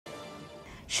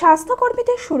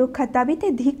স্বাস্থ্যকর্মীদের সুরক্ষার দাবিতে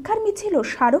ধিক্কার মিছিল ও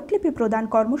স্মারকলিপি প্রদান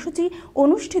কর্মসূচি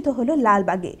অনুষ্ঠিত হল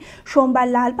লালবাগে। সোমবার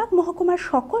লালবাগ মহকুমার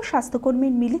সকল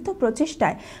স্বাস্থ্যকর্মীর মিলিত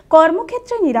প্রচেষ্টায়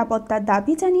কর্মক্ষেত্রে নিরাপত্তার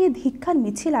দাবি জানিয়ে ধিক্কার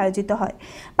মিছিল আয়োজিত হয়।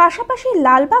 পাশাপাশি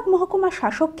লালবাগ মহকুমা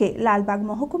শাসককে লালবাগ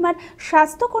মহকুমার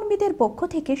স্বাস্থ্যকর্মীদের পক্ষ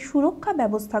থেকে সুরক্ষা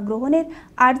ব্যবস্থা গ্রহণের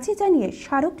আর্জি জানিয়ে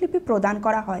স্মারকলিপি প্রদান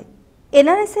করা হয়।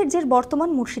 এনআরএসের জের বর্তমান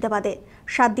মুর্শিদাবাদে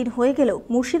 7 দিন হয়ে গেলেও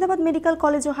মুর্শিদাবাদ মেডিকেল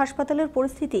কলেজ ও হাসপাতালের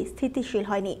পরিস্থিতি স্থিতিশীল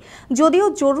হয়নি। যদিও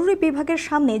জরুরি বিভাগের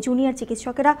সামনে জুনিয়র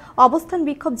চিকিৎসকেরা অবস্থান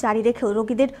বিক্ষোভ জারি রেখেও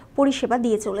রোগীদের পরিষেবা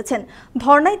দিয়ে চলেছেন।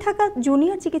 ধর্নায় থাকা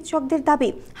জুনিয়র চিকিৎসকদের দাবি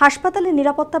হাসপাতালের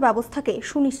নিরাপত্তা ব্যবস্থাকে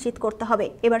সুনিশ্চিত করতে হবে।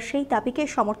 এবার সেই দাবিকে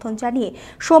সমর্থন জানিয়ে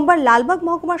সোমবার লালবাগ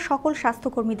মহকুমার সকল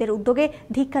স্বাস্থ্যকর্মীদের উদ্যোগে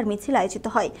ধিক্কার মিছিল আয়োজিত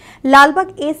হয়। লালবাগ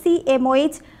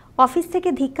এসিএমওএইচ অফিস থেকে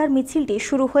ধিক্কার মিছিলটি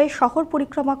শুরু হয়ে শহর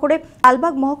পরিক্রমা করে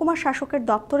লালবাগ মহকুমা শাসকের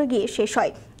দপ্তরে গিয়ে শেষ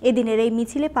হয়। এদিনের এই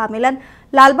মিছিলে পা মেলান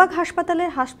লালবাগ হাসপাতালের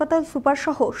হাসপাতাল সুপার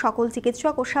সহ সকল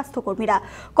চিকিৎসক ও স্বাস্থ্যকর্মীরা।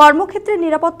 কর্মক্ষেত্রে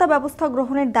নিরাপত্তা ব্যবস্থা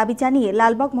গ্রহণের দাবি জানিয়ে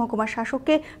লালবাগ মহকুমা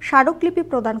শাসককে স্মারকলিপি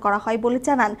প্রদান করা হয় বলে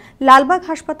জানান লালবাগ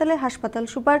হাসপাতালের হাসপাতাল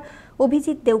সুপার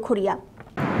অভিজিৎ দেওঘরিয়া।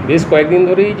 বেশ কয়েকদিন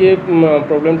ধরেই যে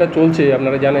প্রবলেমটা চলছে,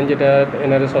 আপনারা জানেন যেটা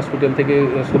এনআরএস হসপিটাল থেকে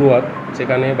শুরুয়াত,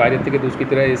 সেখানে বাইরের থেকে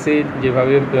দুষ্কৃতীরা এসে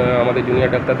যেভাবে আমাদের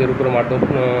জুনিয়র ডাক্তারদের উপরে মারধর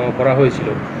করা হয়েছিল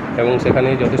এবং সেখানে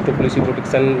যথেষ্ট পুলিশি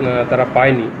প্রোটেকশন তারা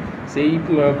পায়নি, সেই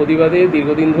প্রতিবাদে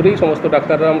দীর্ঘদিন ধরেই সমস্ত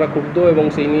ডাক্তাররা আমরা ক্ষুব্ধ এবং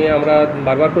সেই নিয়ে আমরা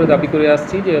বারবার করে দাবি করে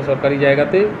আসছি যে সরকারি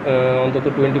জায়গাতে অন্তত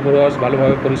 24 আওয়ার্স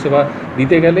ভালোভাবে পরিষেবা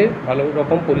দিতে গেলে ভালো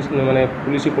রকম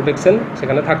পুলিশি প্রোটেকশন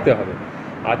সেখানে থাকতে হবে।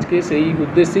 আজকে সেই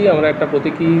উদ্দেশ্যেই আমরা একটা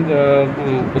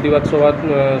প্রতিবাদ সভা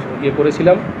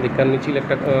করেছিলাম, ধিক্কার মিছিল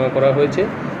একটা করা হয়েছে।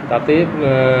 তাতে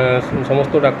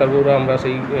সমস্ত ডাক্তারবাবুরা আমরা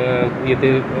সেই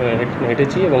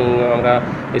হেঁটেছি এবং আমরা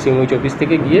এসিএমওএইচ অফিস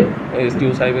থেকে গিয়ে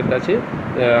এসডিও সাহেবের কাছে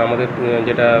আমাদের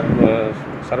যেটা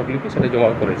স্মারকলিপি সেটা জমা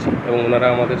করেছি এবং ওনারা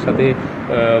আমাদের সাথে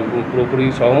পুরোপুরি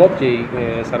সহমত যে এই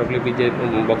স্মারকলিপির যে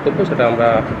বক্তব্য সেটা আমরা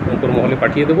উপর মহলে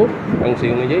পাঠিয়ে দেবো এবং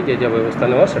সেই অনুযায়ী যে যা ব্যবস্থা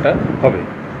নেওয়া সেটা হবে।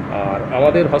 আর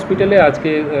আমাদের হসপিটালে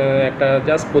আজকে একটা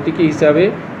জাস্ট প্রতীকী হিসাবে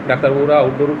ডাক্তারবাবুরা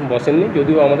আউটডোর বসেননি,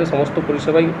 যদিও আমাদের সমস্ত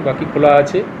পরিষেবাই বাকি খোলা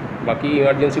আছে, বাকি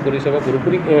ইমার্জেন্সি পরিষেবা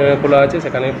পুরোপুরি খোলা আছে।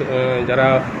 সেখানে যারা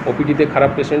ওপিডিতে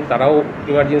খারাপ পেশেন্ট তারাও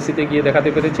ইমার্জেন্সিতে গিয়ে দেখাতে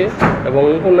পেরেছে এবং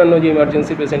অন্যান্য যে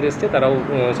ইমার্জেন্সি পেশেন্ট এসছে তারাও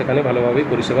সেখানে ভালোভাবেই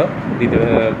পরিষেবা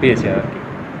পেয়েছে আর কি।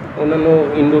 অন্যান্য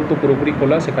ইনডোর তো পুরোপুরি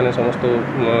খোলা, সেখানে সমস্ত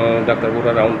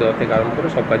ডাক্তারবাবুরা রাউন্ড দেওয়া থেকে আরম্ভ করে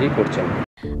সব কাজই করছেন।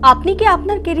 আপনি কি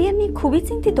আপনার ক্যারিয়ার নিয়ে খুবই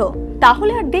চিন্তিত?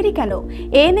 তাহলে আর দেরি কেন?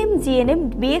 ANM GNM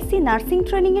BSc nursing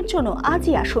training এর জন্য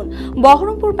আজই আসুন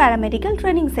বহরমপুর প্যারামেডিক্যাল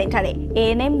ট্রেনিং সেন্টারে।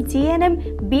 ANM GNM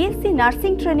BSc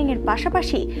nursing training এর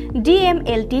পাশাপাশি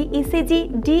DMLT, ECG,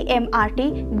 DMRT,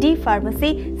 D pharmacy,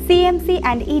 CMC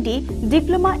and ED,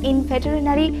 diploma in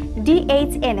veterinary,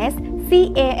 ডিএইচএনএস,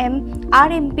 CAM,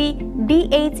 RMP,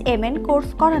 ডিএইচএমএন course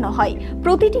করানো হয়।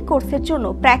 প্রতিটি কোর্সের জন্য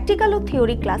প্র্যাকটিক্যাল ও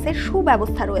থিওরি ক্লাসের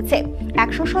সুব্যবস্থা রয়েছে।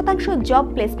 100% জব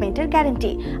প্লেসমেন্টের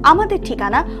গ্যারান্টি। আমাদের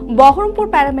ঠিকানা Baharampur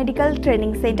paramedical training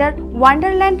centre,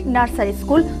 Wonderland nursery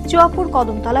school, Chuapur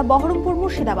Kadamtala, Baharampur,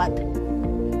 Murshidabad.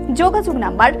 যোগাযোগ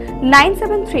নাম্বার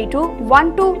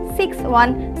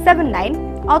 9732126179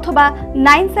 অথবা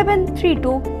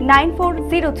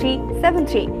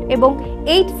 9732940373 এবং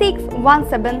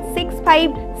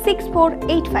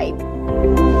 8617656485।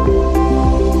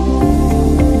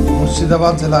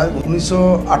 মুর্শিদাবাদ জেলায়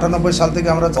 1998 সাল থেকে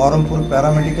আমরা বহরমপুর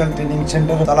প্যারামেডিক্যাল ট্রেনিং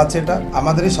সেন্টার চালাচ্ছি। এটা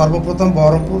আমাদেরই সর্বপ্রথম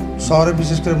বহরমপুর শহরে,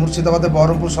 বিশেষ করে মুর্শিদাবাদে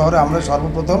বহরমপুর শহরে আমরা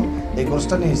সর্বপ্রথম এই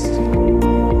কোর্সটা নিয়ে এসেছি।